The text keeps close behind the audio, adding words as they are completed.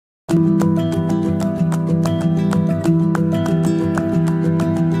Welcome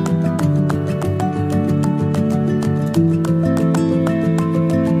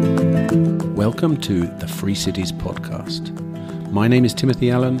to the Free Cities Podcast. My name is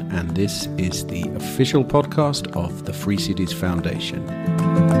Timothy Allen, and this is the official podcast of the Free Cities Foundation.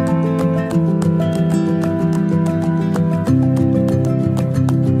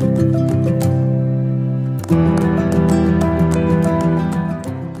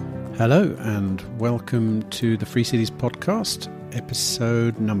 Hello, and welcome to the Free Cities Podcast,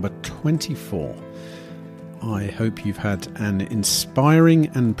 episode number 24. I hope you've had an inspiring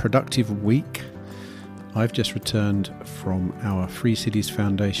and productive week. I've just returned from our Free Cities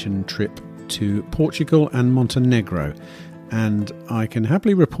Foundation trip to Portugal and Montenegro, and I can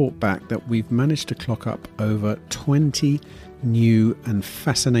happily report back that we've managed to clock up over 20 new and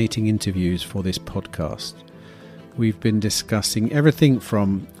fascinating interviews for this podcast. We've been discussing everything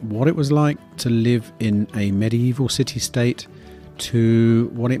from what it was like to live in a medieval city-state to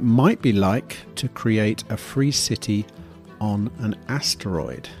what it might be like to create a free city on an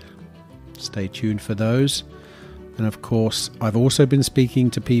asteroid. Stay tuned for those. And of course, I've also been speaking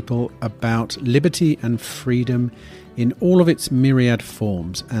to people about liberty and freedom in all of its myriad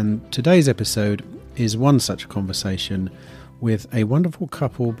forms. And today's episode is one such conversation with a wonderful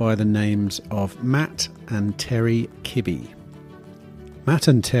couple by the names of Matt and Terry Kibbe. Matt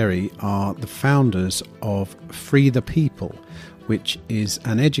and Terry are the founders of Free the People, which is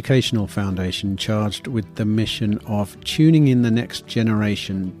an educational foundation charged with the mission of tuning in the next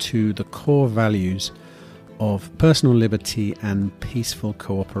generation to the core values of personal liberty and peaceful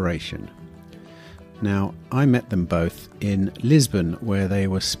cooperation. Now, I met them both in Lisbon, where they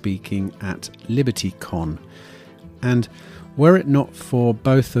were speaking at LibertyCon, and were it not for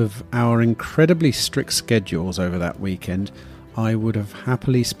both of our incredibly strict schedules over that weekend, I would have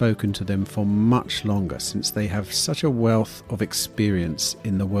happily spoken to them for much longer, since they have such a wealth of experience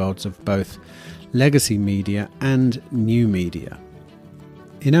in the worlds of both legacy media and new media.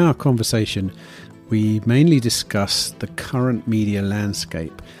 In our conversation, we mainly discuss the current media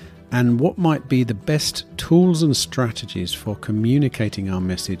landscape and what might be the best tools and strategies for communicating our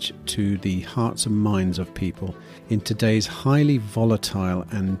message to the hearts and minds of people in today's highly volatile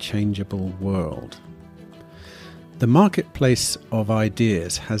and changeable world. The marketplace of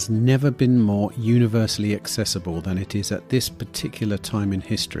ideas has never been more universally accessible than it is at this particular time in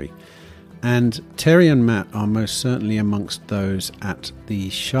history, and Terry and Matt are most certainly amongst those at the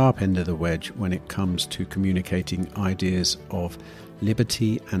sharp end of the wedge when it comes to communicating ideas of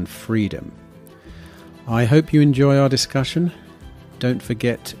liberty and freedom. I hope you enjoy our discussion. Don't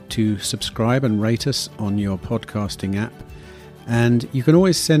forget to subscribe and rate us on your podcasting app. And you can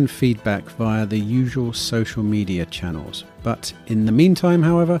always send feedback via the usual social media channels. But in the meantime,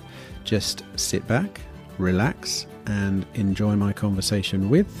 however, just sit back, relax, and enjoy my conversation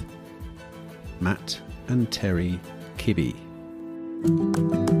with Matt and Terry Kibbe.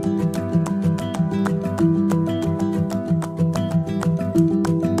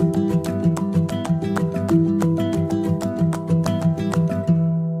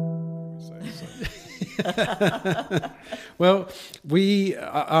 Well,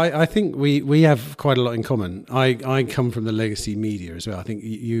 I think we have quite a lot in common. I come from the legacy media as well. I think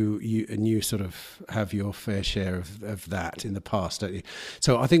you sort of have your fair share of that in the past, don't you?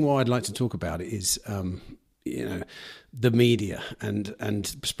 So I think what I'd like to talk about is the media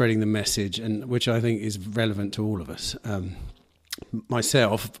and spreading the message, and which I think is relevant to all of us.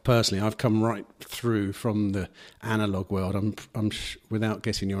 Myself personally, I've come right through from the analog world. I'm without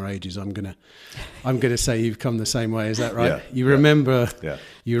guessing your ages, I'm gonna say you've come the same way. Is that right? Yeah, you remember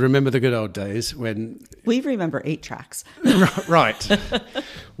the good old days when we remember 8 tracks. Right.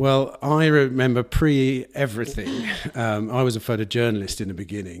 Well, I remember pre everything. I was a photojournalist in the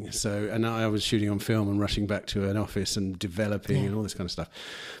beginning, and I was shooting on film and rushing back to an office and developing and all this kind of stuff.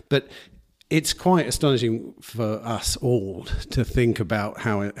 But it's quite astonishing for us all to think about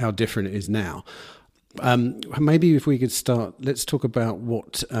how different it is now. Maybe if we could start, let's talk about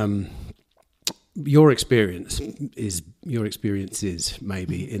what your experience is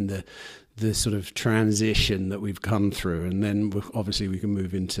maybe in the sort of transition that we've come through, and then obviously we can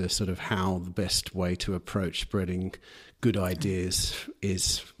move into sort of how the best way to approach spreading good ideas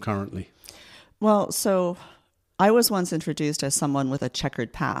is currently. Well, so I was once introduced as someone with a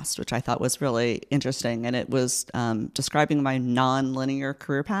checkered past, which I thought was really interesting. And it was describing my non-linear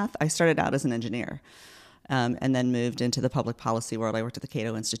career path. I started out as an engineer and then moved into the public policy world. I worked at the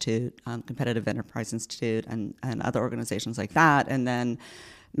Cato Institute, Competitive Enterprise Institute, and other organizations like that. And then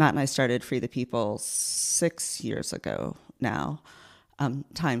Matt and I started Free the People 6 years ago now.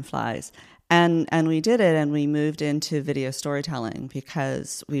 time flies. And we did it, and we moved into video storytelling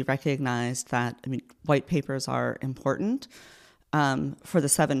because we recognized that, white papers are important for the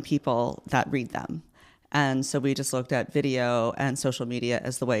 7 people that read them. And so we just looked at video and social media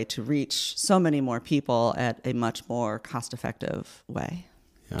as the way to reach so many more people at a much more cost-effective way.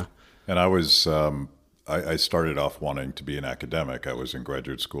 Yeah. And I started off wanting to be an academic. I was in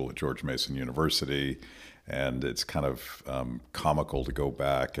graduate school at George Mason University, and it's kind of comical to go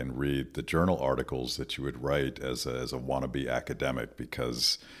back and read the journal articles that you would write as a wannabe academic,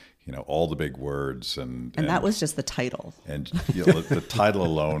 because all the big words and that was just the title. And the title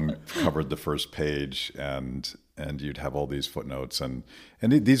alone covered the first page, and you'd have all these footnotes, and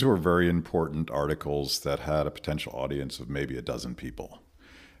these were very important articles that had a potential audience of maybe a dozen people.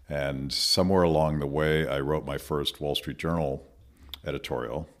 And somewhere along the way, I wrote my first Wall Street Journal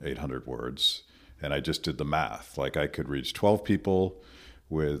editorial, 800 words, and I just did the math. Like, I could reach 12 people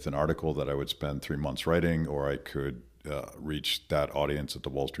with an article that I would spend 3 months writing, or I could reach that audience at the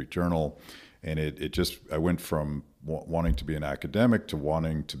Wall Street Journal. And I went from wanting to be an academic to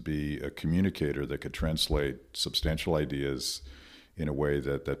wanting to be a communicator that could translate substantial ideas in a way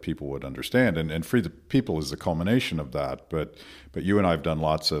that people would understand. And Free the People is the culmination of that. But you and I have done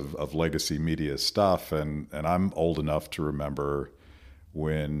lots of legacy media stuff, and I'm old enough to remember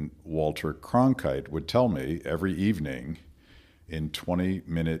when Walter Cronkite would tell me every evening in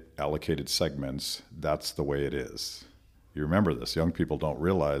 20-minute allocated segments, that's the way it is. You remember this. Young people don't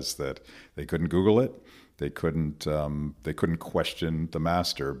realize that they couldn't Google it. They couldn't question the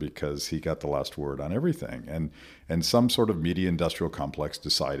master because he got the last word on everything. And some sort of media industrial complex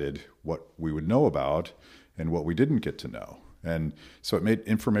decided what we would know about and what we didn't get to know. And so it made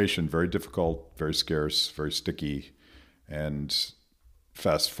information very difficult, very scarce, very sticky. And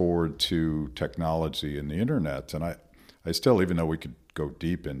fast forward to technology and the internet, and I still, even though we could go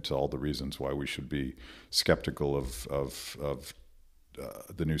deep into all the reasons why we should be skeptical of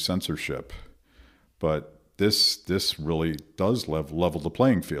the new censorship, but this really does level the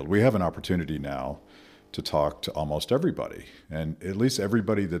playing field. We have an opportunity now to talk to almost everybody, and at least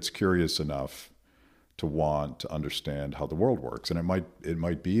everybody that's curious enough to want to understand how the world works. And it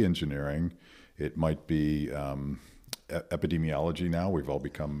might be engineering, it might be epidemiology. Now we've all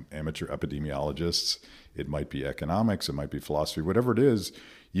become amateur epidemiologists. It might be economics, it might be philosophy, whatever it is.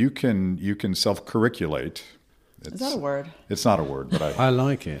 You can self-curriculate. Is that a word? It's not a word, but I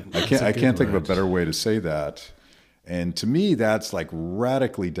like it. I can't think of a better way to say that. And to me, that's like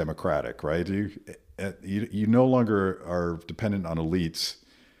radically democratic, right? You no longer are dependent on elites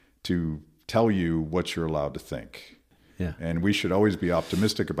to tell you what you're allowed to think. Yeah. And we should always be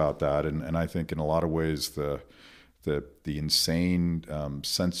optimistic about that. And I think in a lot of ways, the insane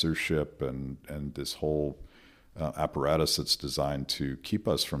censorship and this whole apparatus that's designed to keep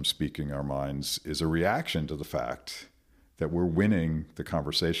us from speaking our minds is a reaction to the fact that we're winning the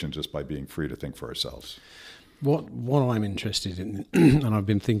conversation just by being free to think for ourselves. What I'm interested in, and I've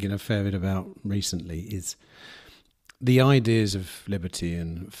been thinking a fair bit about recently, is the ideas of liberty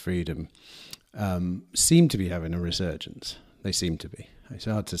and freedom seem to be having a resurgence. They seem to be. It's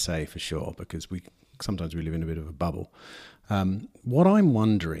hard to say for sure because sometimes we live in a bit of a bubble. What I'm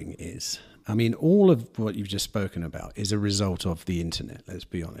wondering is, all of what you've just spoken about is a result of the internet, let's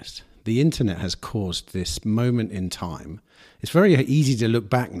be honest. The internet has caused this moment in time. It's very easy to look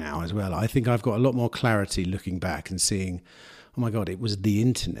back now as well. I think I've got a lot more clarity looking back and seeing, oh my God, it was the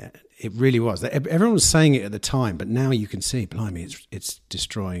internet. It really was. Everyone was saying it at the time, but now you can see, blimey, it's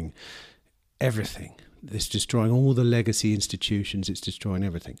destroying everything. It's destroying all the legacy institutions. It's destroying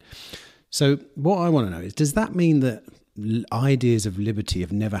everything. So what I want to know is, does that mean that ideas of liberty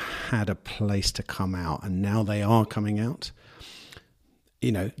have never had a place to come out and now they are coming out?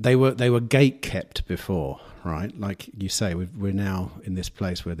 They were gate kept before, right? Like you say, we're now in this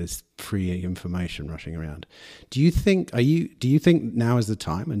place where there's free information rushing around. Do you think now is the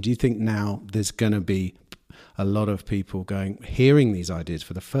time? And do you think now there's going to be a lot of people hearing these ideas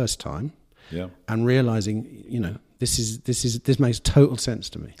for the first time, yeah, and realizing, this makes total sense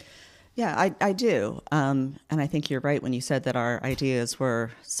to me? Yeah, I do. And I think you're right when you said that our ideas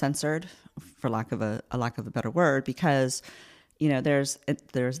were censored, for lack of a better word, because, there's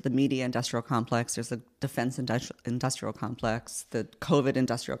the media industrial complex, there's the defense industrial complex, the COVID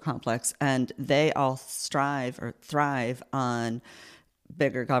industrial complex, and they all strive or thrive on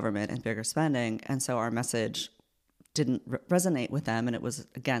bigger government and bigger spending. And so our message didn't resonate with them, and it was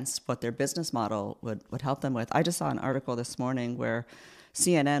against what their business model would help them with. I just saw an article this morning where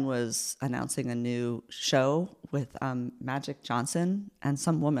CNN was announcing a new show with Magic Johnson and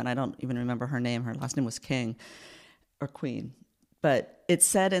some woman, I don't even remember her name. Her last name was King or Queen. But it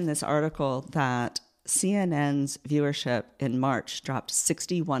said in this article that CNN's viewership in March dropped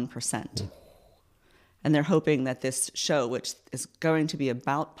 61%. And they're hoping that this show, which is going to be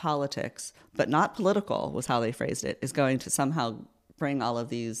about politics, but not political, was how they phrased it, is going to somehow bring all of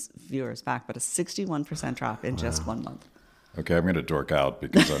these viewers back. But a 61% drop in just 1 month. Okay, I'm going to dork out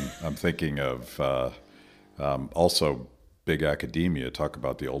because I'm thinking of also big academia talk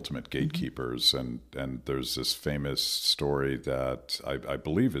about the ultimate gatekeepers, and there's this famous story that I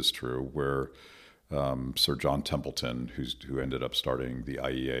believe is true where Sir John Templeton, who ended up starting the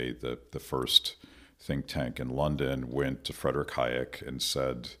IEA, the first think tank in London, went to Frederick Hayek and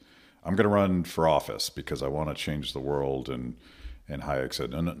said, "I'm going to run for office because I want to change the world." And Hayek said,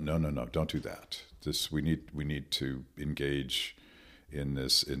 "No, don't do that. We need to engage in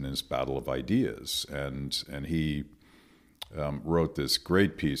this battle of ideas." And he wrote this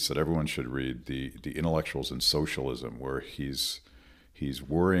great piece that everyone should read, the Intellectuals in Socialism, where he's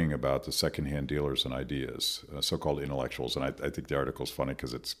worrying about the secondhand dealers in ideas, so-called intellectuals. And I think the article's funny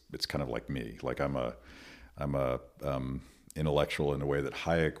because it's kind of like me. Like I'm a intellectual in a way that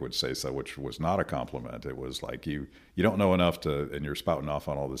Hayek would say so, which was not a compliment. It was like you don't know enough and you're spouting off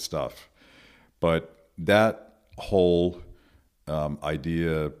on all this stuff. But that whole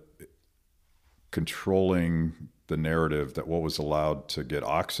idea controlling the narrative, that what was allowed to get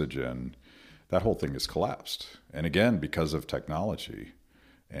oxygen, that whole thing has collapsed. And again, because of technology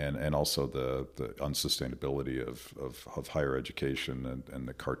and also the unsustainability of higher education and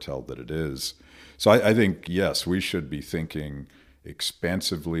the cartel that it is. So I think, yes, we should be thinking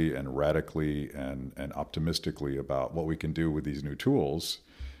expansively and radically and optimistically about what we can do with these new tools.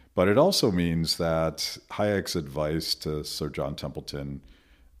 But it also means that Hayek's advice to Sir John Templeton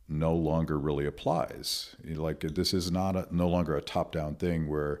no longer really applies. Like, this is no longer a top-down thing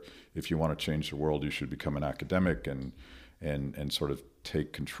where if you want to change the world, you should become an academic and sort of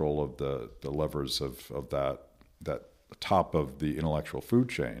take control of the levers of that top of the intellectual food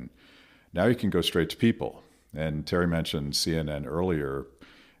chain. Now you can go straight to people. And Terry mentioned CNN earlier,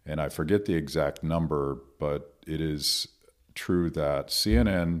 and I forget the exact number, but it is true that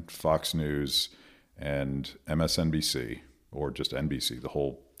CNN, Fox News, and MSNBC, or just NBC, the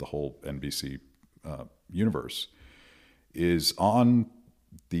whole NBC universe, is on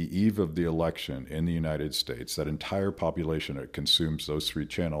the eve of the election in the United States. That entire population that consumes those three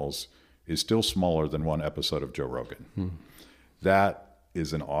channels is still smaller than one episode of Joe Rogan. That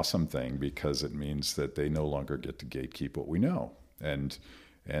is an awesome thing because it means that they no longer get to gatekeep what we know. And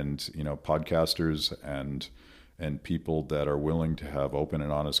podcasters and people that are willing to have open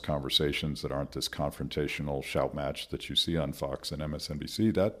and honest conversations that aren't this confrontational shout match that you see on Fox and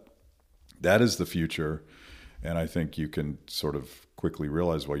MSNBC, that is the future. And I think you can sort of quickly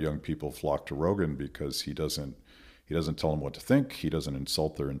realize why young people flock to Rogan, because he doesn't tell them what to think. He doesn't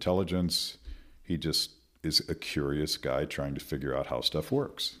insult their intelligence. He just is a curious guy trying to figure out how stuff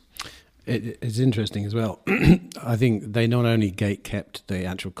works. It's interesting as well. I think they not only gate-kept the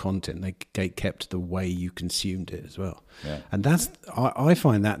actual content, they gate-kept the way you consumed it as well. Yeah. And I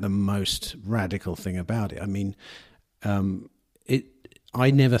find that the most radical thing about it. I mean, I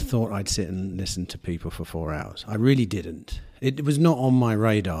never thought I'd sit and listen to people for 4 hours. I really didn't. It was not on my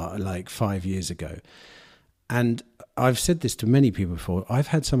radar like 5 years ago. And I've said this to many people before. I've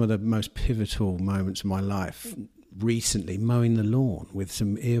had some of the most pivotal moments of my life recently, mowing the lawn with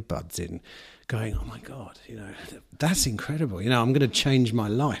some earbuds in, going, oh my God, that's incredible. I'm going to change my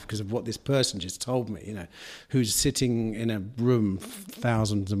life because of what this person just told me, who's sitting in a room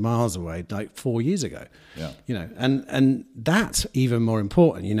thousands of miles away like 4 years ago. Yeah. And that's even more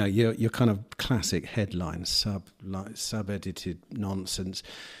important. Your kind of classic headlines, sub-edited nonsense.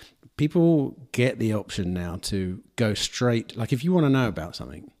 People get the option now to go straight. Like, if you want to know about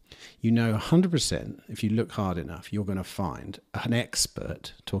something, 100%, if you look hard enough, you're going to find an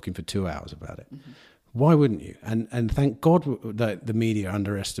expert talking for 2 hours about it. Mm-hmm. Why wouldn't you? And thank God that the media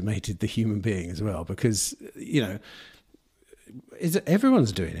underestimated the human being as well, because,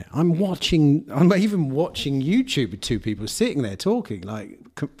 everyone's doing it. I'm even watching YouTube with two people sitting there talking, like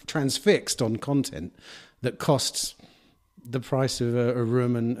transfixed on content that costs the price of a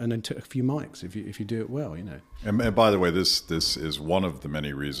room and a few mics if you do it well, And by the way, this is one of the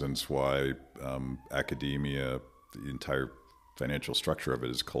many reasons why academia, the entire financial structure of it,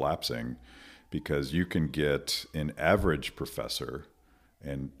 is collapsing, because you can get an average professor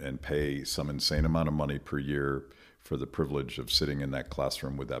and pay some insane amount of money per year for the privilege of sitting in that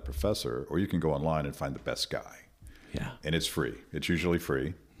classroom with that professor, or you can go online and find the best guy. Yeah. And it's free. It's usually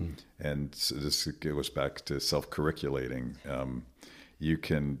free. And so this goes back to self-curriculating. You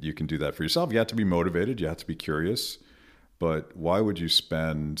can do that for yourself. You have to be motivated. You have to be curious. But why would you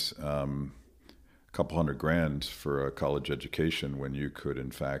spend a couple $100,000 for a college education when you could,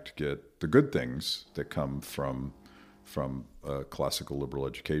 in fact, get the good things that come from a classical liberal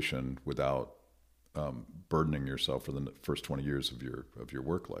education without burdening yourself for the first 20 years of your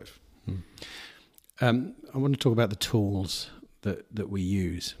work life? I want to talk about the tools that we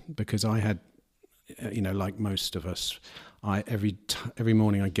use, because I had, like most of us, every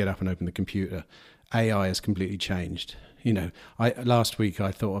morning I get up and open the computer. AI has completely changed. Last week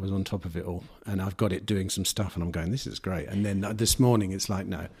I thought I was on top of it all, and I've got it doing some stuff, and I'm going, this is great. And then this morning it's like,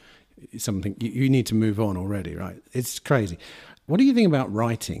 no, it's something you need to move on already, right? It's crazy. What do you think about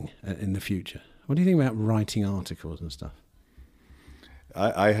writing in the future? What do you think about writing articles and stuff?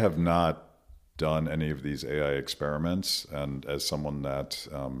 I have not done any of these AI experiments, and as someone that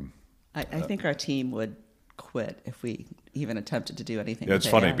I think our team would quit if we even attempted to do anything. Yeah, it's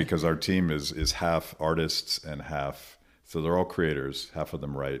with funny AI. because our team is half artists and half, so they're all creators. Half of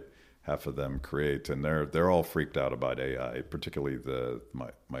them write, half of them create, and they're all freaked out about AI, particularly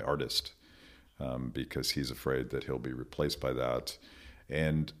my artist, because he's afraid that he'll be replaced by that.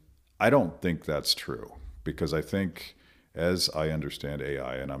 And I don't think that's true, because I think, as I understand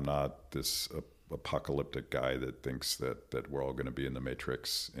AI, and I'm not this apocalyptic guy that thinks that we're all going to be in the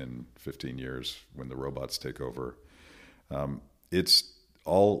Matrix in 15 years when the robots take over. It's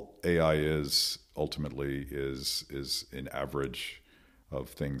all AI is ultimately is an average of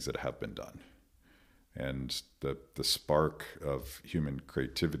things that have been done. And the spark of human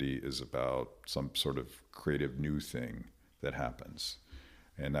creativity is about some sort of creative new thing that happens.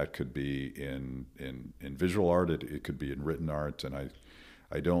 And that could be in visual art, it could be in written art, and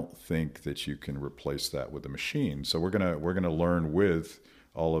I don't think that you can replace that with a machine. So we're gonna learn with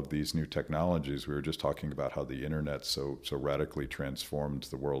all of these new technologies. We were just talking about how the internet so radically transformed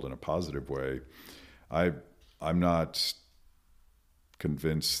the world in a positive way. I'm not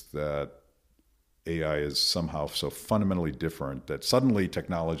convinced that AI is somehow so fundamentally different that suddenly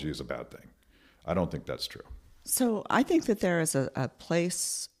technology is a bad thing. I don't think that's true. So I think that there is a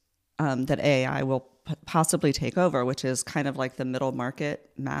place that AI will possibly take over, which is kind of like the middle market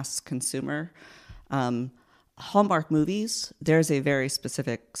mass consumer. Hallmark movies, there's a very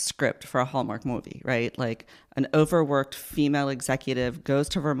specific script for a Hallmark movie, right? Like an overworked female executive goes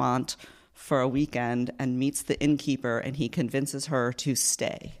to Vermont for a weekend and meets the innkeeper, and he convinces her to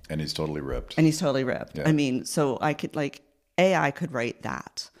stay. And he's totally ripped. Yeah. I mean, so AI could write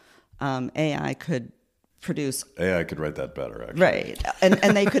that. AI could write that better, actually. Right.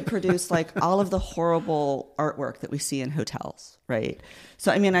 And they could produce like all of the horrible artwork that we see in hotels, right?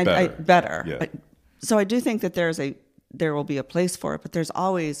 So I mean, better. Yeah. So I do think that there will be a place for it, but there's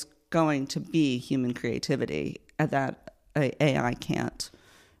always going to be human creativity that AI can't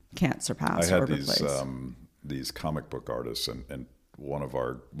surpass or replace. I had these comic book artists, and one of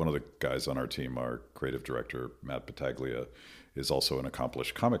the guys on our team, our creative director Matt Battaglia, is also an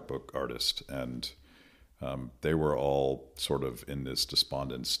accomplished comic book artist, and they were all sort of in this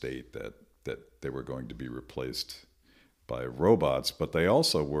despondent state that they were going to be replaced by robots. But they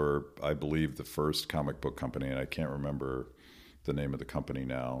also were, I believe, the first comic book company, and I can't remember the name of the company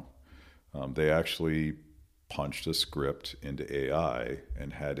now. They actually punched a script into AI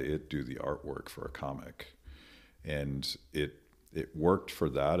and had it do the artwork for a comic. And it worked for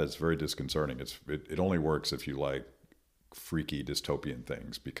that. It's very disconcerting. It only works if you like freaky dystopian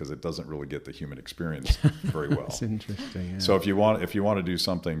things, because it doesn't really get the human experience very well. That's interesting. Yeah. So if you want to do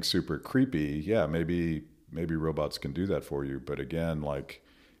something super creepy, yeah, maybe robots can do that for you. But again, like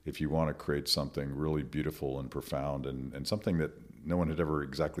if you want to create something really beautiful and profound and something that no one had ever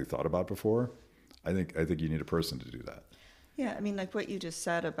exactly thought about before, I think you need a person to do that. Yeah, I mean, like what you just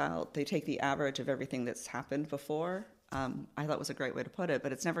said about they take the average of everything that's happened before. I thought was a great way to put it,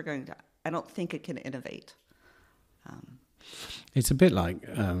 but it's never going to. I don't think it can innovate. It's a bit like,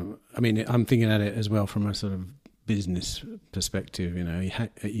 I mean, I'm thinking at it as well from a sort of business perspective.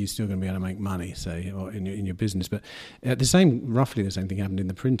 You're still going to be able to make money, say, or in your business, but roughly the same thing happened in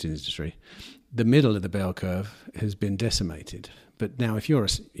the print industry. The middle of the bell curve has been decimated. But now, if you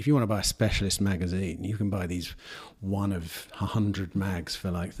want to buy a specialist magazine, you can buy these one of 100 mags for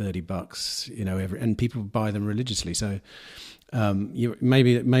like $30, and people buy them religiously. So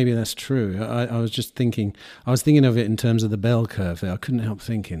maybe that's true. I was thinking of it in terms of the bell curve there. I couldn't help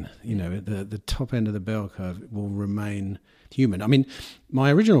thinking, the top end of the bell curve will remain human. I mean,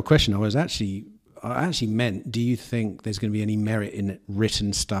 my original question I actually meant, do you think there's going to be any merit in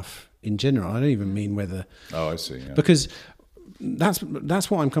written stuff in general? I don't even mean whether. Oh, I see. Yeah. Because that's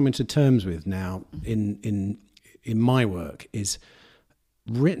what I'm coming to terms with now in my work is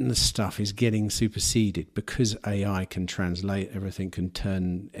written stuff is getting superseded because AI can translate everything, can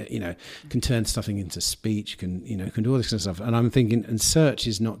turn something into speech, can do all this kind of stuff. And I'm thinking, and search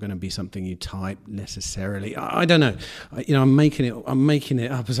is not going to be something you type necessarily. I don't know. I'm making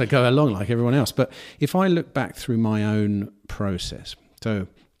it up as I go along, like everyone else. But if I look back through my own process, so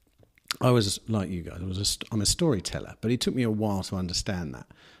I was like you guys. I'm a storyteller, but it took me a while to understand that.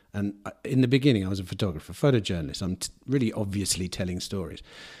 And in the beginning, I was a photographer, photojournalist. I'm really obviously telling stories.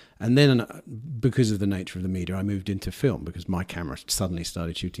 And then because of the nature of the media, I moved into film because my camera suddenly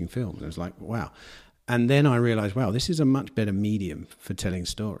started shooting film. And it was like, wow. And then I realized, wow, this is a much better medium for telling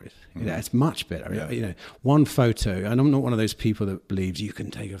stories. It's much better. Yeah. One photo, and I'm not one of those people that believes you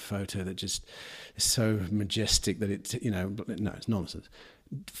can take a photo that just is so majestic that it's, no, it's nonsense.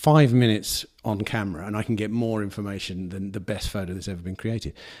 5 minutes on camera and I can get more information than the best photo that's ever been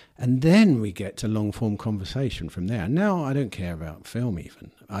created. And then we get to long form conversation from there. Now I don't care about film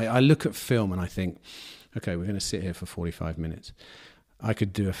even. I look at film and I think, okay, we're going to sit here for 45 minutes. I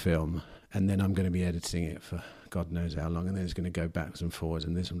could do a film and then I'm going to be editing it for God knows how long, and then it's going to go backwards and forwards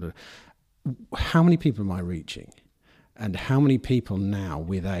and this and that. How many people am I reaching? And how many people now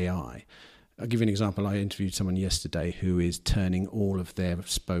with AI? I'll give you an example. I interviewed someone yesterday who is turning all of their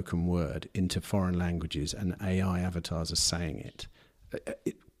spoken word into foreign languages, and AI avatars are saying it.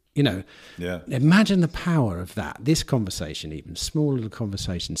 Imagine the power of that. This conversation, even small little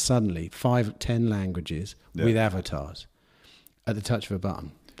conversation, suddenly 5-10 languages with avatars at the touch of a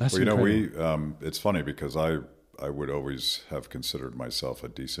button. That's incredible. It's funny because I would always have considered myself a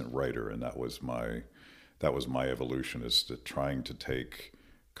decent writer, and that was my evolution, is to trying to take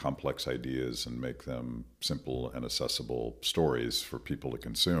complex ideas and make them simple and accessible stories for people to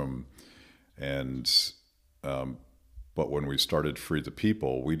consume. And but when we started Free the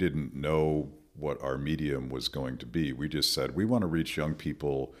People, we didn't know what our medium was going to be. We just said we want to reach young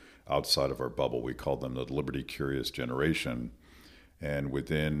people outside of our bubble. We called them the Liberty Curious Generation. And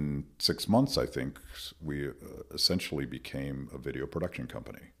within 6 months, I think, we essentially became a video production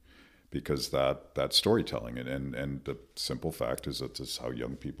company. Because that storytelling and the simple fact is that this is how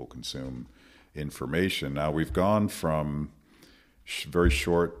young people consume information. Now we've gone from very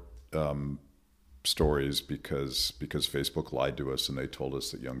short stories because Facebook lied to us and they told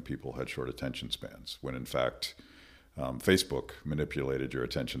us that young people had short attention spans, when in fact Facebook manipulated your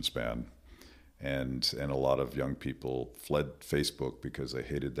attention span, and a lot of young people fled Facebook because they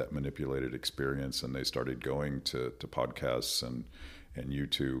hated that manipulated experience, and they started going to podcasts and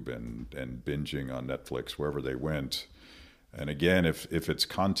YouTube and binging on Netflix wherever they went. And again, if it's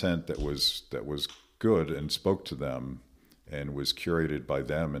content that was good and spoke to them and was curated by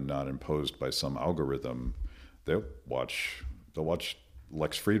them and not imposed by some algorithm, they'll watch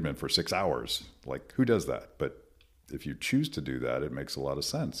Lex Friedman for 6 hours. Like, who does that? But if you choose to do that, it makes a lot of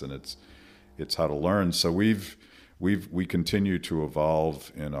sense, and it's how to learn. So we continue to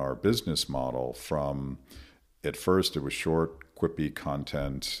evolve in our business model from, at first it was short, quippy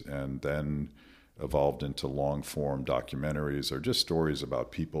content, and then evolved into long-form documentaries or just stories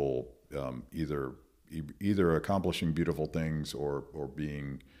about people either accomplishing beautiful things or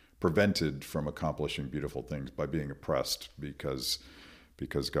being prevented from accomplishing beautiful things by being oppressed because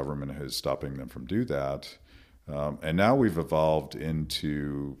government is stopping them from do that. And now we've evolved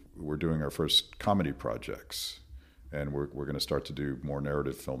into, we're doing our first comedy projects, and we're going to start to do more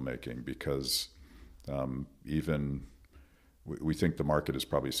narrative filmmaking because we think the market is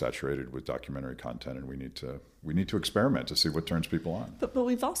probably saturated with documentary content, and we need to experiment to see what turns people on. But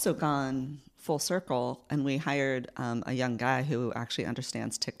we've also gone full circle, and we hired a young guy who actually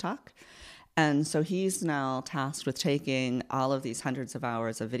understands TikTok. And so he's now tasked with taking all of these hundreds of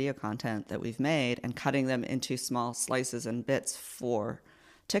hours of video content that we've made and cutting them into small slices and bits for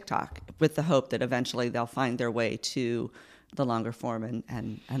TikTok, with the hope that eventually they'll find their way to the longer form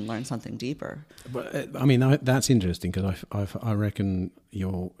and learn something deeper. But I mean, that's interesting because I reckon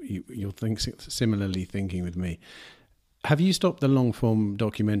you'll similarly thinking with me. Have you stopped the long form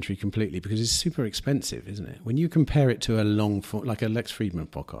documentary completely? Because it's super expensive, isn't it? When you compare it to a long form, like a Lex Friedman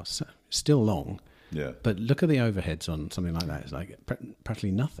podcast, still long. Yeah. But look at the overheads on something like that. It's like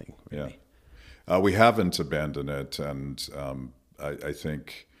practically nothing, really. Yeah. We haven't abandoned it, and I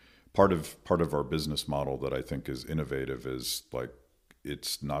think part of our business model that I think is innovative is, like,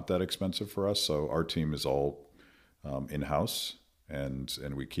 it's not that expensive for us. So our team is all in-house,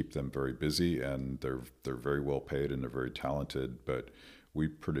 and we keep them very busy, and they're very well paid and they're very talented. But we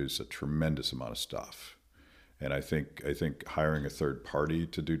produce a tremendous amount of stuff, and I think hiring a third party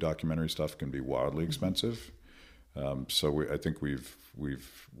to do documentary stuff can be wildly expensive. So I think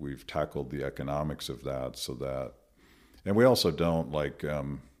we've tackled the economics of that so that And we also don't like.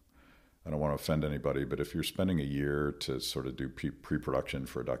 I don't want to offend anybody, but if you're spending a year to sort of do pre-production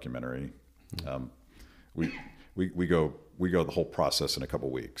for a documentary, we go the whole process in a couple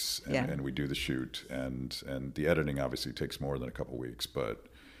of weeks, and we do the shoot, and the editing obviously takes more than a couple of weeks, but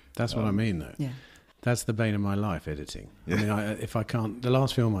that's what I mean, though. Yeah. That's the bane of my life, editing. Yeah. I mean, if I can't, the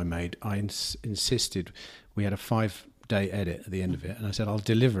last film I made, I insisted we had a 5-day edit at the end of it, and I said I'll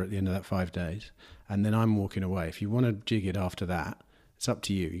deliver at the end of that 5 days, and then I'm walking away. If you want to jig it after that, it's up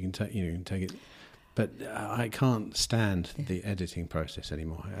to you. You can take it, but I can't stand the editing process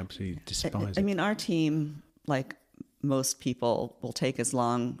anymore. I absolutely despise it. I mean, our team, like most people, will take as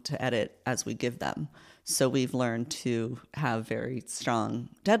long to edit as we give them. So we've learned to have very strong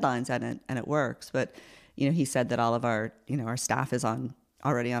deadlines and it works. But, he said that all of our staff is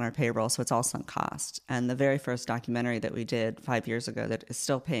already on our payroll, so it's all sunk cost. And the very first documentary that we did 5 years ago that is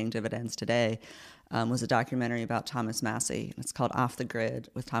still paying dividends today was a documentary about Thomas Massey. It's called Off the Grid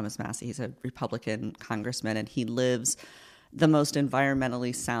with Thomas Massey. He's a Republican congressman, and he lives the most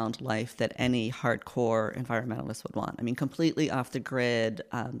environmentally sound life that any hardcore environmentalist would want. I mean, completely off the grid,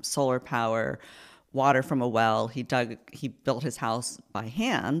 solar power, water from a well. He built his house by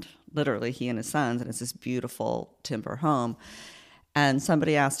hand, literally, he and his sons, and it's this beautiful timber home. And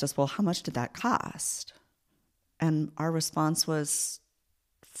somebody asked us, well, how much did that cost? And our response was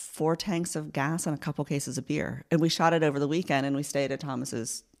 4 tanks of gas and a couple cases of beer. And we shot it over the weekend, and we stayed at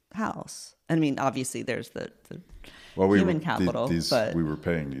Thomas's house. I mean, obviously, there's the human capital. But we were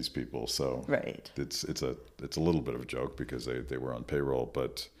paying these people, so right. It's a little bit of a joke because they were on payroll,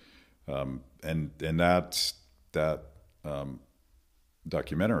 but and that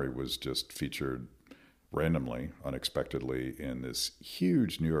documentary was just featured randomly, unexpectedly, in this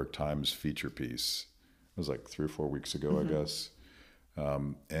huge New York Times feature piece. It was like 3 or 4 weeks ago, I guess.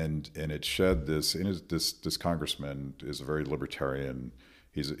 And it shed this. This congressman is a very libertarian.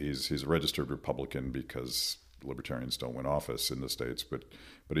 He's a registered Republican because libertarians don't win office in the States, but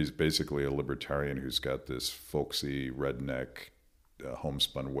he's basically a libertarian who's got this folksy redneck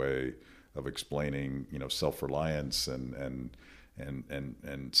homespun way of explaining, self-reliance and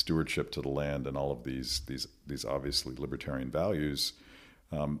stewardship to the land and all of these obviously libertarian values,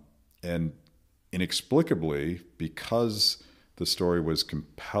 and inexplicably, because the story was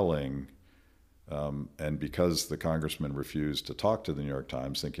compelling, and because the congressman refused to talk to the New York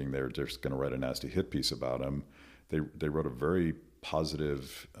Times, thinking they were just going to write a nasty hit piece about him, they wrote a very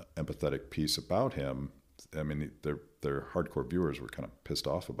positive, empathetic piece about him. I mean, their hardcore viewers were kind of pissed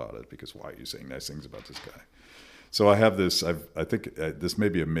off about it because why are you saying nice things about this guy? So I have this. I think this may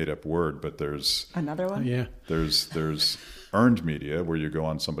be a made-up word, but there's another one. Yeah. There's earned media where you go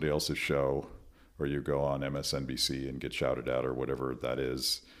on somebody else's show, or you go on MSNBC and get shouted at, or whatever that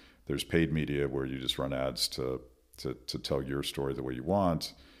is. There's paid media where you just run ads to tell your story the way you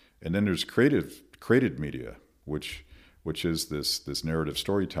want, and then there's created media, which is this narrative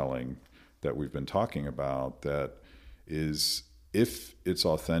storytelling that we've been talking about. That is, if it's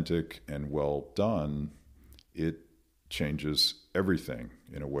authentic and well done, it changes everything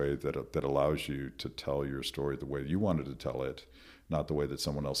in a way that allows you to tell your story the way you wanted to tell it, not the way that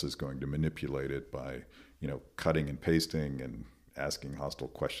someone else is going to manipulate it by, cutting and pasting and asking hostile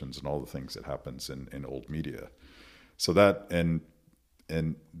questions and all the things that happens in old media. So that and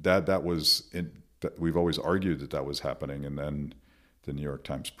that was we've always argued that was happening, and then the New York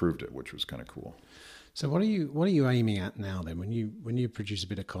Times proved it, which was kind of cool. So what are you aiming at now then when you produce a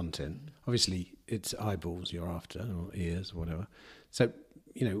bit of content? Obviously it's eyeballs you're after, or ears or whatever. So,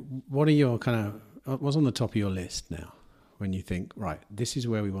 what are your what's on the top of your list now when you think, right, this is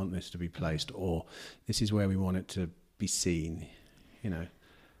where we want this to be placed, or this is where we want it to be seen,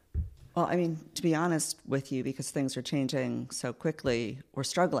 Well, I mean, to be honest with you, because things are changing so quickly, we're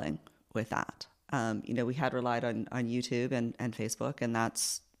struggling with that. We had relied on YouTube and Facebook, and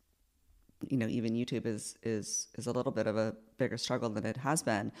that's, even YouTube is a little bit of a bigger struggle than it has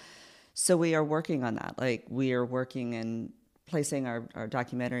been. So we are working on that. Like, we are working in placing our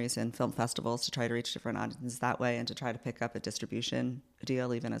documentaries in film festivals to try to reach different audiences that way, and to try to pick up a distribution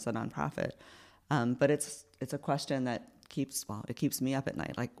deal, even as a nonprofit. But it's a question that keeps me up at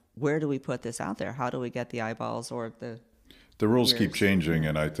night. Like, where do we put this out there? How do we get the eyeballs or the rules keep changing,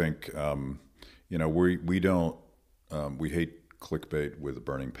 and I think we hate clickbait with a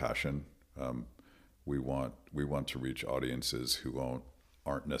burning passion. We want to reach audiences who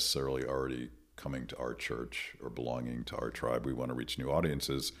aren't necessarily already coming to our church or belonging to our tribe. We want to reach new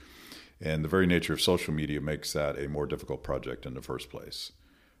audiences, and the very nature of social media makes that a more difficult project in the first place.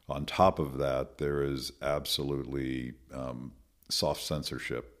 On top of that, there is absolutely soft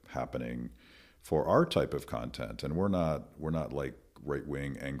censorship happening for our type of content. And we're not like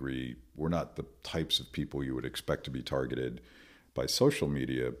right-wing, angry. We're not the types of people you would expect to be targeted by social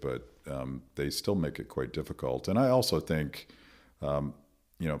media, but they still make it quite difficult. And I also think,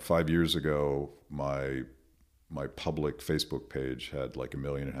 5 years ago, my public Facebook page had like 1.5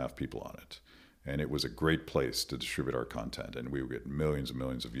 million people on it. And it was a great place to distribute our content. And we would get millions and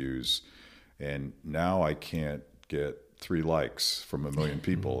millions of views. And now I can't get 3 likes from 1 million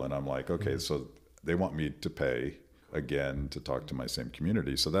people. And I'm like, okay, so they want me to pay again to talk to my same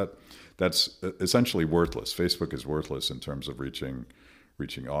community. So that's essentially worthless. Facebook is worthless in terms of reaching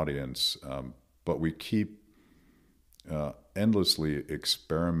audience. But we keep endlessly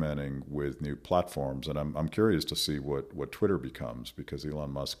experimenting with new platforms. And I'm curious to see what Twitter becomes, because Elon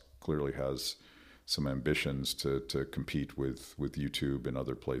Musk clearly has some ambitions to compete with YouTube and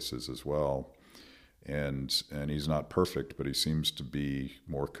other places as well. And he's not perfect, but he seems to be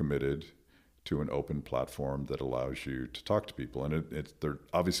more committed to an open platform that allows you to talk to people. And they're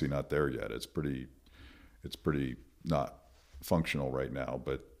obviously not there yet. It's pretty not functional right now,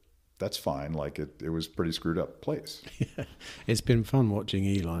 but that's fine. Like it was a pretty screwed up place. Yeah. It's been fun watching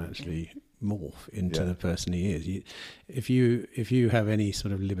Elon actually morph into the person he is. If you have any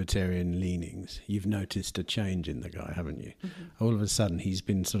sort of libertarian leanings, you've noticed a change in the guy, haven't you? Mm-hmm. All of a sudden, he's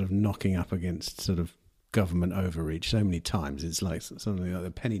been sort of knocking up against sort of government overreach so many times. It's like something like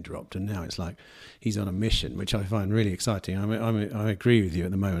the penny dropped, and now it's like he's on a mission, which I find really exciting. I agree with you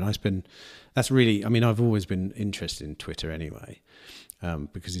at the moment. I've always been interested in Twitter anyway.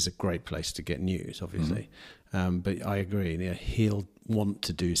 Because it's a great place to get news, obviously. Mm-hmm. But I agree, he'll want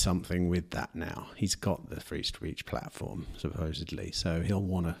to do something with that now. He's got the free speech platform, supposedly, so he'll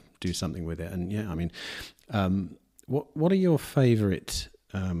want to do something with it. And what are your favourite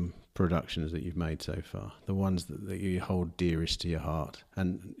productions that you've made so far? The ones that you hold dearest to your heart,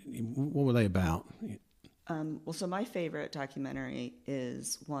 and what were they about? So my favorite documentary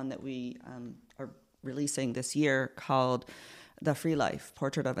is one that we are releasing this year called The Free Life,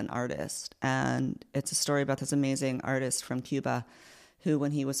 Portrait of an Artist. And it's a story about this amazing artist from Cuba who,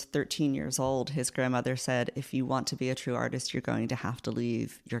 when he was 13 years old, his grandmother said, if you want to be a true artist, you're going to have to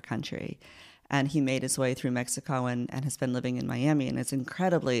leave your country. And he made his way through Mexico and has been living in Miami, and is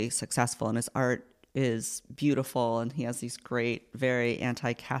incredibly successful. And his art is beautiful, and he has these great, very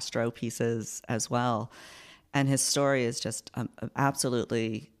anti-Castro pieces as well. And his story is just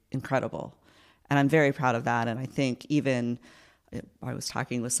absolutely incredible. And I'm very proud of that. And I think I was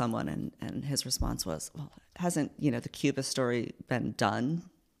talking with someone and his response was, well, hasn't, the Cuba story been done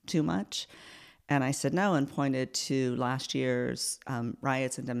too much? And I said no, and pointed to last year's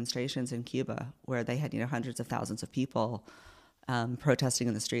riots and demonstrations in Cuba, where they had, hundreds of thousands of people protesting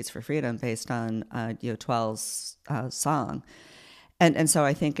in the streets for freedom based on, 12's song. And so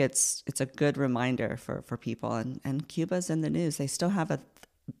I think it's a good reminder for people. And Cuba's in the news. They still have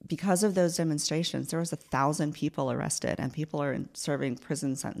because of those demonstrations, there was 1,000 people arrested, and people are serving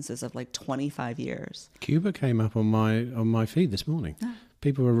prison sentences of like 25 years. Cuba came up on my feed this morning. Yeah.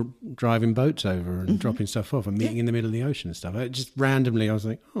 People were driving boats over and dropping stuff off and meeting in the middle of the ocean and stuff. Just randomly, I was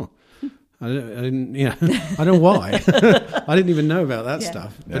like, oh, I didn't, I don't know why. I didn't even know about that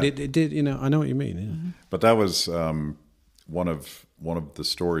stuff, but it did, I know what you mean. Yeah. But that was one of the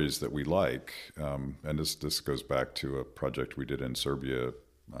stories that we like, and this goes back to a project we did in Serbia,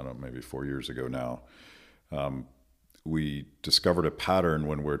 I don't know, maybe 4 years ago now. We discovered a pattern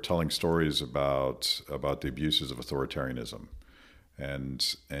when we're telling stories about the abuses of authoritarianism.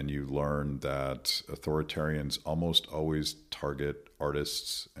 And you learn that authoritarians almost always target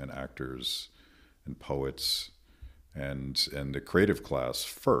artists and actors and poets and the creative class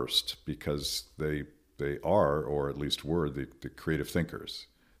first, because they are, or at least were, the creative thinkers,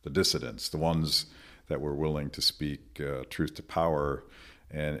 the dissidents, the ones that were willing to speak truth to power.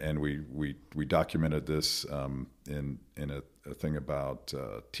 And we documented this in a thing about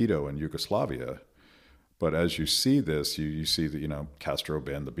Tito in Yugoslavia. But as you see this, you see that Castro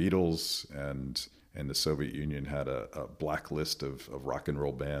banned the Beatles, and the Soviet Union had a blacklist of rock and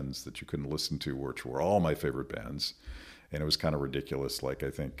roll bands that you couldn't listen to, which were all my favorite bands, and it was kind of ridiculous. Like,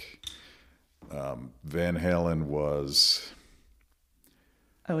 I think Van Halen was.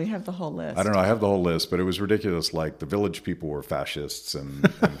 Oh, we have the whole list. I don't know. I have the whole list, but it was ridiculous. Like, the Village People were fascists, and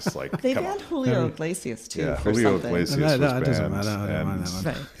it's like they banned Julio Iglesias too. Yeah, for Julio something. Iglesias was banned, doesn't matter. I don't mind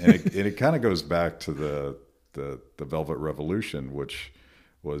that one. and it kind of goes back to the Velvet Revolution, which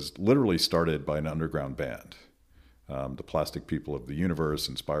was literally started by an underground band, the Plastic People of the Universe,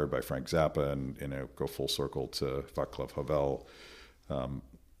 inspired by Frank Zappa, and go full circle to Václav Havel.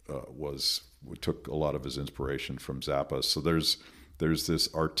 We took a lot of his inspiration from Zappa. So there's there's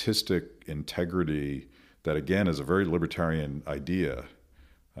this artistic integrity that, again, is a very libertarian idea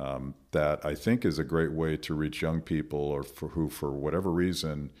that I think is a great way to reach young people or who, for whatever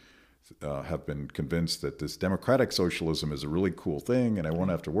reason, have been convinced that this democratic socialism is a really cool thing and I won't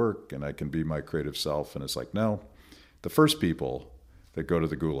have to work and I can be my creative self. And it's like, no, the first people that go to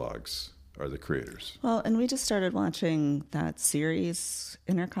the gulags are the creators. Well, and we just started watching that series,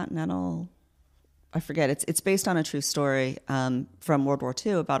 Intercontinental. I forget. It's based on a true story from World War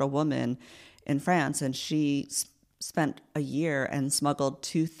II about a woman in France, and she spent a year and smuggled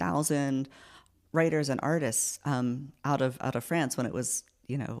 2,000 writers and artists out of France when it was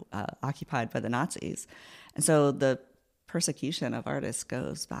occupied by the Nazis, and so the persecution of artists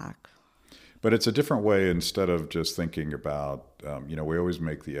goes back. But it's a different way. Instead of just thinking about, we always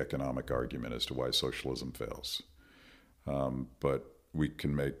make the economic argument as to why socialism fails. But we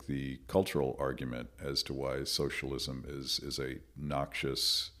can make the cultural argument as to why socialism is a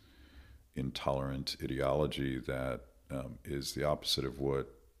noxious, intolerant ideology that is the opposite of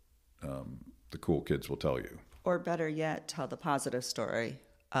what the cool kids will tell you. Or better yet, tell the positive story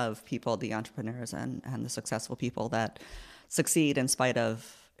of people, the entrepreneurs and the successful people that succeed in spite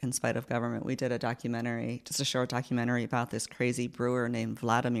of government. We did a documentary, just a short documentary about this crazy brewer named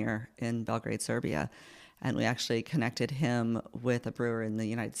Vladimir in Belgrade, Serbia. And we actually connected him with a brewer in the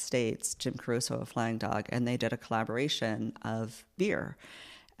United States, Jim Caruso of Flying Dog, and they did a collaboration of beer.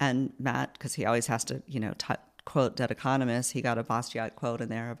 And Matt, because he always has to, quote dead economists, he got a Bastiat quote in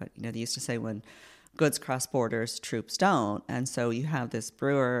there, but, they used to say when goods cross borders, troops don't. And so you have this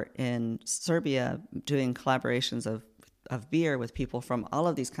brewer in Serbia doing collaborations of beer with people from all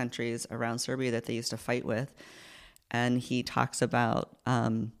of these countries around Serbia that they used to fight with. And he talks about,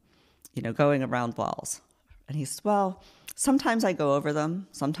 going around walls. And he says, well, sometimes I go over them,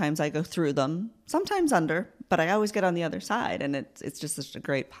 sometimes I go through them, sometimes under, but I always get on the other side. And it's just such a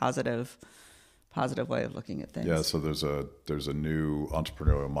great positive way of looking at things. Yeah, so there's a new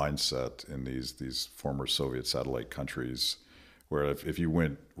entrepreneurial mindset in these former Soviet satellite countries, where if you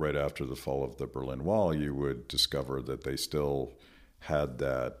went right after the fall of the Berlin Wall, you would discover that they still had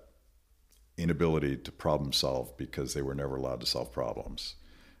that inability to problem solve because they were never allowed to solve problems.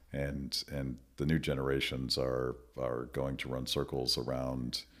 And the new generations are going to run circles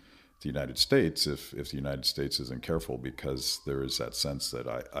around the United States if the United States isn't careful, because there is that sense that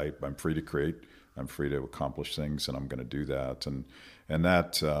I'm free to create, I'm free to accomplish things, and I'm going to do that. And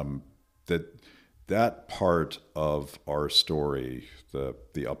that part of our story,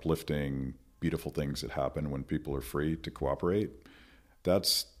 the uplifting, beautiful things that happen when people are free to cooperate,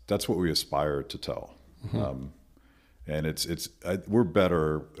 that's what we aspire to tell. Mm-hmm. And we're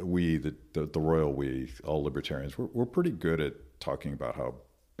better, the royal we, all libertarians, we're pretty good at talking about how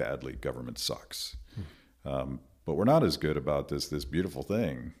badly government sucks. Mm-hmm. But we're not as good about this beautiful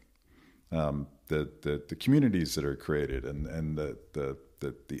thing, the communities that are created and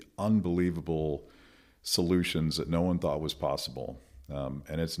the unbelievable solutions that no one thought was possible.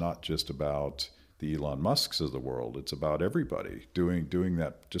 And it's not just about the Elon Musks of the world. It's about everybody doing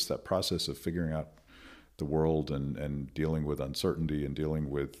that process of figuring out the world and dealing with uncertainty and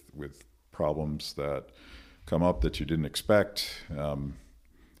dealing with problems that come up that you didn't expect.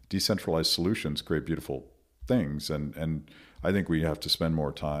 Decentralized solutions create beautiful things. And I think we have to spend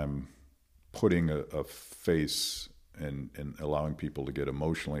more time putting a face and allowing people to get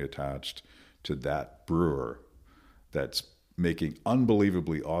emotionally attached to that brewer that's making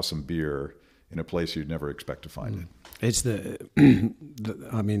unbelievably awesome beer in a place you'd never expect to find it. It's the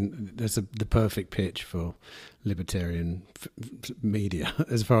perfect pitch for libertarian media,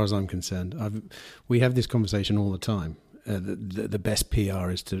 as far as I'm concerned. We have this conversation all the time. The best PR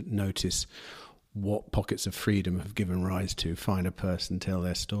is to notice what pockets of freedom have given rise to, find a person, tell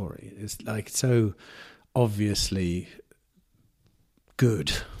their story. It's like so obviously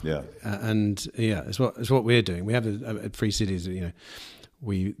good. Yeah. It's what we're doing. We have at Free Cities,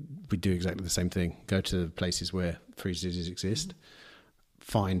 we do exactly the same thing. Go to places where free cities exist,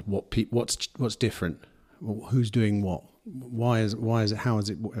 find what's different, who's doing what, why is it, how is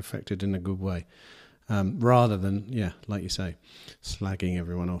it affected in a good way, rather than like you say, slagging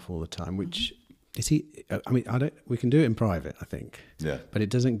everyone off all the time. Which we can do it in private, I think. Yeah. But it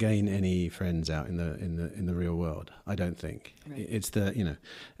doesn't gain any friends out in the real world, I don't think. Right. It's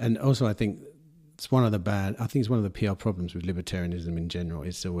and also I think. It's one of the PR problems with libertarianism in general.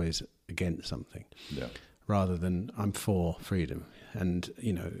 It's always against something, rather than I'm for freedom. And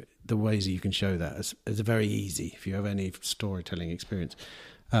the ways that you can show that is very easy if you have any storytelling experience.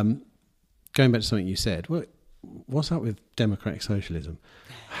 Going back to something you said, well, what's up with democratic socialism?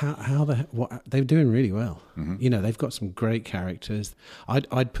 What they're doing really well. Mm-hmm. You know, they've got some great characters.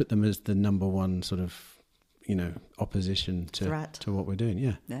 I'd put them as the number one sort of, you know, opposition to what we're doing.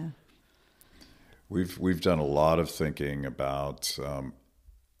 Yeah. Yeah. We've done a lot of thinking about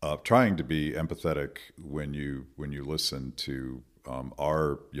trying to be empathetic when you listen to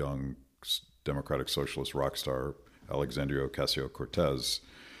our young democratic socialist rock star Alexandria Ocasio-Cortez,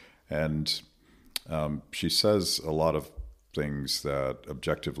 and she says a lot of things that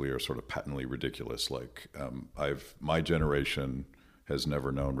objectively are sort of patently ridiculous. Like, my generation has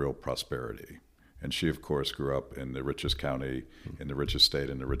never known real prosperity. And she, of course, grew up in the richest county, in the richest state,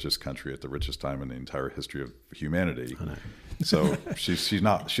 in the richest country, at the richest time in the entire history of humanity. I know. So she's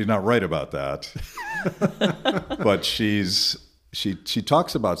not right about that. But she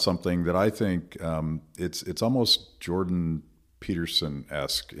talks about something that I think it's almost Jordan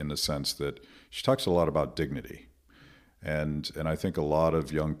Peterson-esque in the sense that she talks a lot about dignity. And I think a lot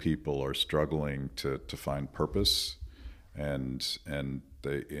of young people are struggling to find purpose, and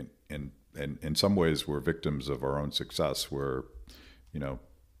they in some ways we're victims of our own success, where, you know,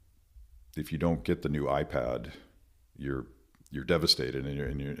 if you don't get the new iPad, you're devastated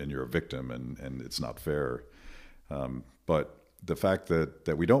and you're a victim, and it's not fair. But the fact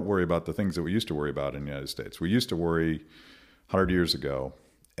that we don't worry about the things that we used to worry about in the United States. We used to worry 100 years ago,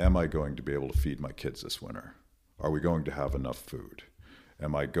 am I going to be able to feed my kids this winter? Are we going to have enough food?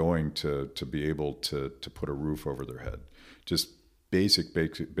 Am I going to be able to put a roof over their head? Just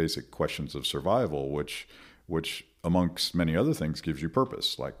basic questions of survival, which amongst many other things gives you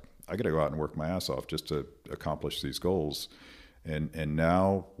purpose. Like, I got to go out and work my ass off just to accomplish these goals. And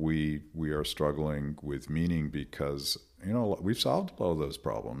now we are struggling with meaning because, you know, we've solved a lot of those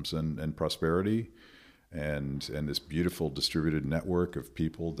problems, and prosperity and this beautiful distributed network of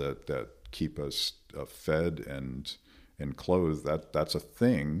people that keep us fed and clothed. That's a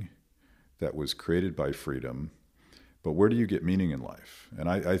thing that was created by freedom. But where do you get meaning in life? And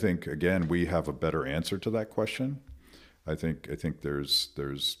I think, again, we have a better answer to that question. I think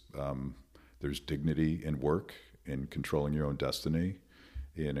there's dignity in work, in controlling your own destiny,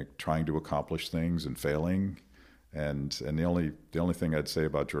 in trying to accomplish things and failing. And the only thing I'd say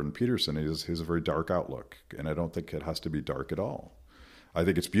about Jordan Peterson is he has a very dark outlook, and I don't think it has to be dark at all. I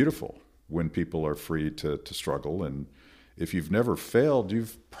think it's beautiful when people are free to struggle. And if you've never failed,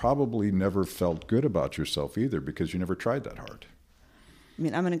 you've probably never felt good about yourself either, because you never tried that hard. I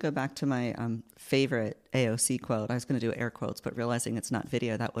mean, I'm going to go back to my favorite AOC quote. I was going to do air quotes, but realizing it's not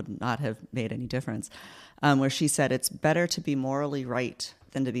video, that would not have made any difference, where she said, it's better to be morally right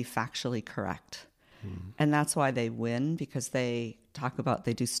than to be factually correct. And that's why they win, because they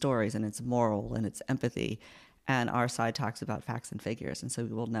do stories, and it's moral and it's empathy. And our side talks about facts and figures. And so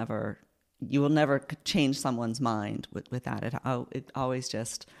you will never change someone's mind with that. It always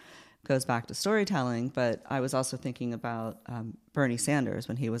just goes back to storytelling. But I was also thinking about Bernie Sanders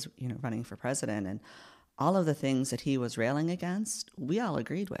when he was, you know, running for president, and all of the things that he was railing against, we all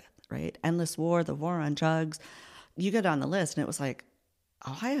agreed with, right? Endless war, the war on drugs. You get on the list, and it was like,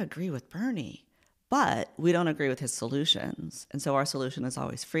 oh, I agree with Bernie, but we don't agree with his solutions. And so our solution is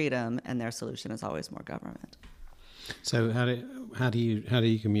always freedom, and their solution is always more government. So how do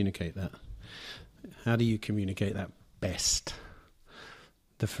you communicate that? How do you communicate that best?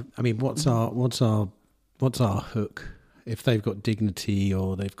 What's our hook? If they've got dignity,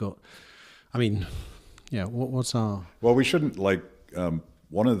 or they've got, what's our? Well, we shouldn't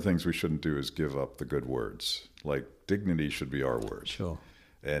one of the things we shouldn't do is give up the good words. Like, dignity should be our word. Sure.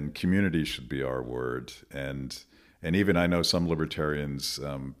 And community should be our word. And even I know some libertarians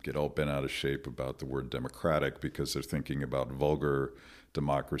get all bent out of shape about the word democratic, because they're thinking about vulgar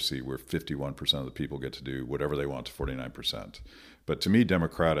democracy where 51% of the people get to do whatever they want to 49%. But to me,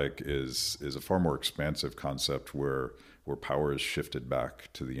 democratic is a far more expansive concept where power is shifted back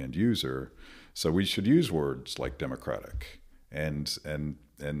to the end user. So we should use words like democratic and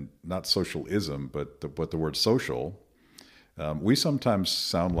not socialism, but the word social. We sometimes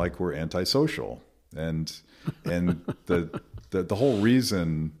sound like we're antisocial, and the whole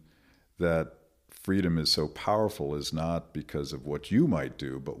reason that freedom is so powerful is not because of what you might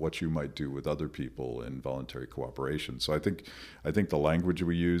do, but what you might do with other people in voluntary cooperation. So I think the language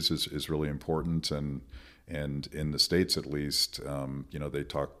we use is really important, and in the States at least, they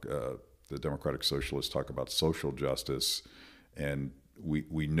talk. The Democratic Socialists talk about social justice, and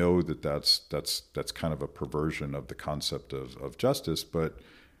we know that's kind of a perversion of the concept of justice, but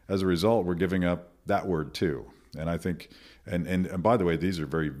as a result, we're giving up that word too. And I think, and by the way, these are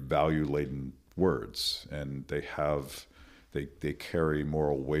very value-laden words, and they have they carry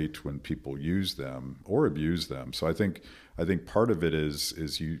moral weight when people use them or abuse them. So I think part of it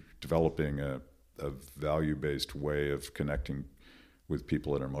is you developing a value-based way of connecting with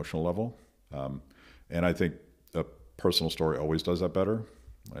people at an emotional level. And I think a personal story always does that better,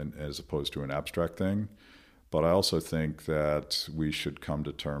 and as opposed to an abstract thing. But I also think that we should come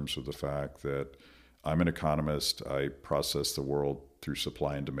to terms with the fact that I'm an economist. I process the world through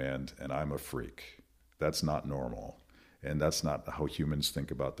supply and demand, and I'm a freak. That's not normal. And that's not how humans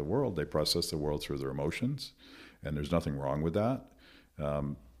think about the world. They process the world through their emotions, and there's nothing wrong with that.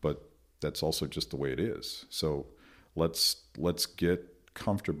 But that's also just the way it is. So let's get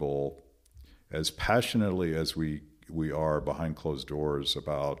comfortable as passionately as we are behind closed doors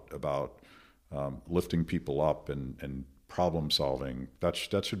about lifting people up and problem solving. That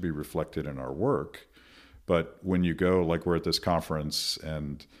should be reflected in our work. But when you go, like we're at this conference,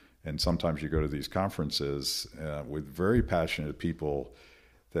 and sometimes you go to these conferences with very passionate people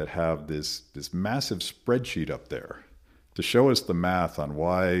that have this massive spreadsheet up there to show us the math on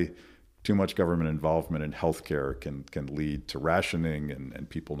why too much government involvement in healthcare can lead to rationing and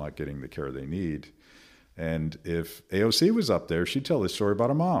people not getting the care they need. And if AOC was up there, she'd tell this story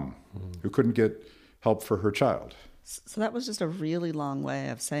about a mom who couldn't get help for her child. So that was just a really long way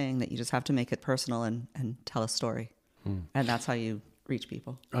of saying that you just have to make it personal and tell a story. And that's how you reach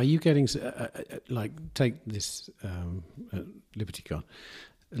people. Are you getting, take this LibertyCon,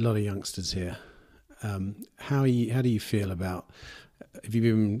 a lot of youngsters here. How do you feel about, have you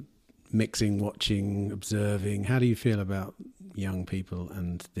been mixing, watching, observing? How do you feel about young people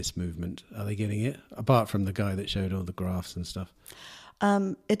and this movement? Are they getting it? Apart from the guy that showed all the graphs and stuff.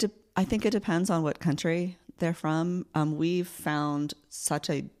 I think it depends on what country they're from. We've found such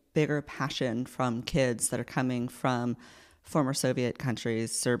a bigger passion from kids that are coming from former Soviet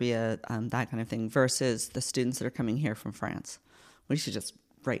countries, Serbia, that kind of thing, versus the students that are coming here from France. We should just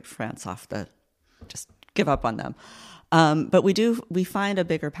write France off just give up on them. But we find a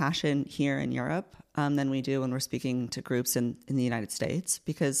bigger passion here in Europe than we do when we're speaking to groups in the United States,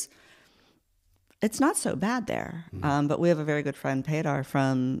 because it's not so bad there. But we have a very good friend, Pedar,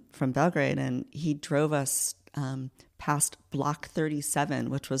 from Belgrade, and he drove us past Block 37,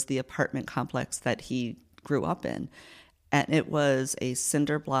 which was the apartment complex that he grew up in. And it was a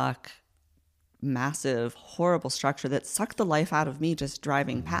cinder block, massive, horrible structure that sucked the life out of me just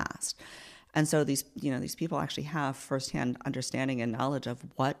driving past. And so these people actually have firsthand understanding and knowledge of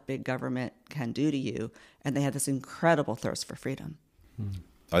what big government can do to you, and they had this incredible thirst for freedom.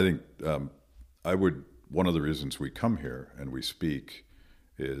 I think one of the reasons we come here and we speak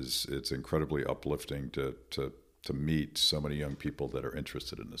is it's incredibly uplifting to meet so many young people that are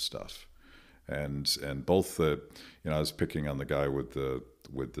interested in this stuff. And both I was picking on the guy with the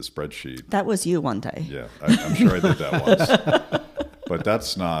spreadsheet. That was you one day. Yeah, I'm sure I did that once. But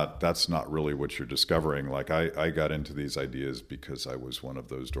that's not really what you're discovering. Like I got into these ideas because I was one of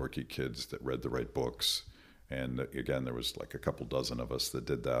those dorky kids that read the right books. And again, there was like a couple dozen of us that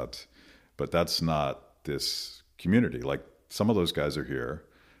did that. But that's not this community. Like some of those guys are here,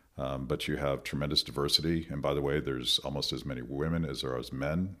 but you have tremendous diversity. And by the way, there's almost as many women as there are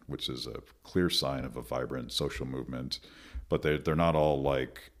men, which is a clear sign of a vibrant social movement. But they're not all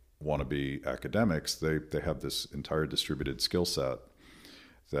like wannabe academics. They have this entire distributed skill set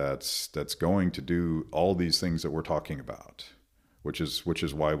that's going to do all these things that we're talking about, which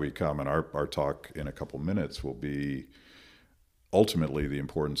is why we come. And our talk in a couple minutes will be ultimately the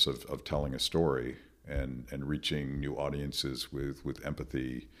importance of telling a story and reaching new audiences with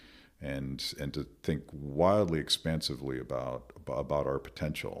empathy and to think wildly expansively about our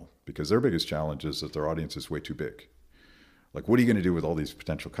potential, because their biggest challenge is that their audience is way too big. Like, what are you going to do with all these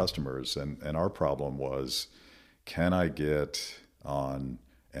potential customers? And our problem was, can I get on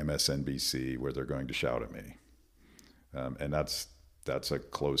MSNBC where they're going to shout at me? And that's a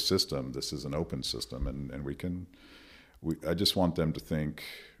closed system. This is an open system, and I just want them to think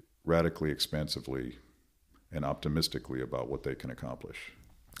radically expansively and optimistically about what they can accomplish.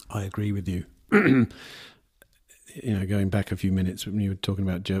 I agree with you. Going back a few minutes when you were talking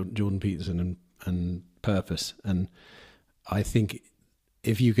about Jordan Peterson and purpose, and I think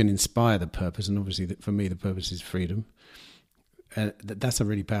if you can inspire the purpose, and obviously for me the purpose is freedom, that's a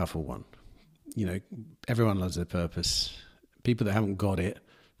really powerful one. Everyone loves their purpose. People that haven't got it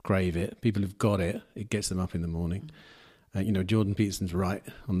crave it. People who've got it, it gets them up in the morning. Jordan Peterson's right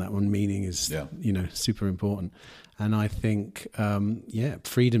on that one. Meaning is, super important. And I think,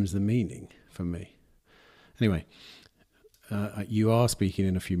 freedom's the meaning for me. Anyway, you are speaking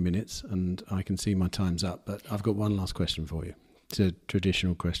in a few minutes, and I can see my time's up, but I've got one last question for you. It's a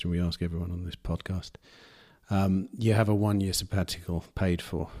traditional question we ask everyone on this podcast. You have a 1-year sabbatical paid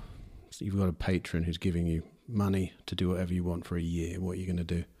for. So you've got a patron who's giving you money to do whatever you want for a year. What are you going to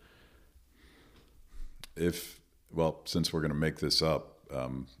do? Since we're going to make this up,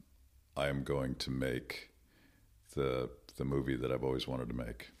 I am going to make the movie that I've always wanted to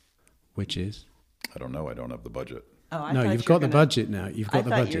make. Which is? I don't know. I don't have the budget. Oh, no, you've got the budget now. You've got the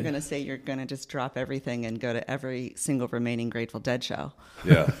budget. I thought you were going to say you're going to just drop everything and go to every single remaining Grateful Dead show.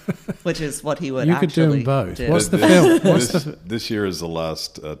 Yeah. Which is what he would you actually could do them both. do. What's the film? This year is the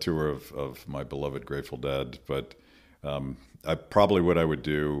last tour of my beloved Grateful Dead, but what I would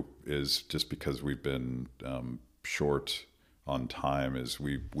do is, just because we've been short on time, is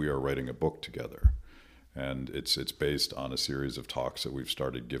we are writing a book together. And it's based on a series of talks that we've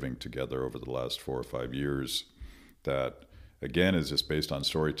started giving together over the last 4 or 5 years that, again, is just based on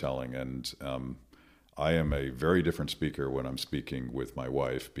storytelling. And I am a very different speaker when I'm speaking with my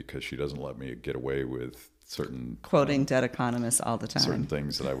wife, because she doesn't let me get away with certain... Quoting dead economists all the time. Certain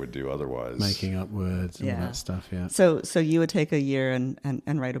things that I would do otherwise. Making up words and all that stuff, yeah. So you would take a year and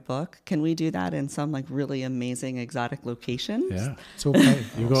write a book. Can we do that in some like really amazing exotic locations? Yeah, it's all paid.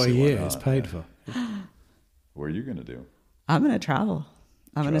 You've got a year, it's paid for. What are you going to do? I'm going to travel.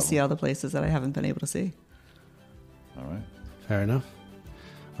 I'm going to see all the places that I haven't been able to see. All right. Fair enough.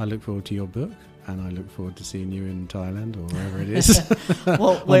 I look forward to your book, and I look forward to seeing you in Thailand or wherever it is.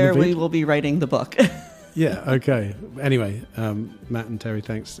 Well, where we will be writing the book. Yeah, okay. Anyway, Matt and Terry,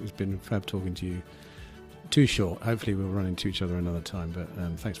 thanks. It's been fab talking to you. Too short. Hopefully we'll run into each other another time, but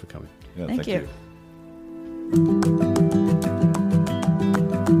thanks for coming. Yeah, Thank you. you.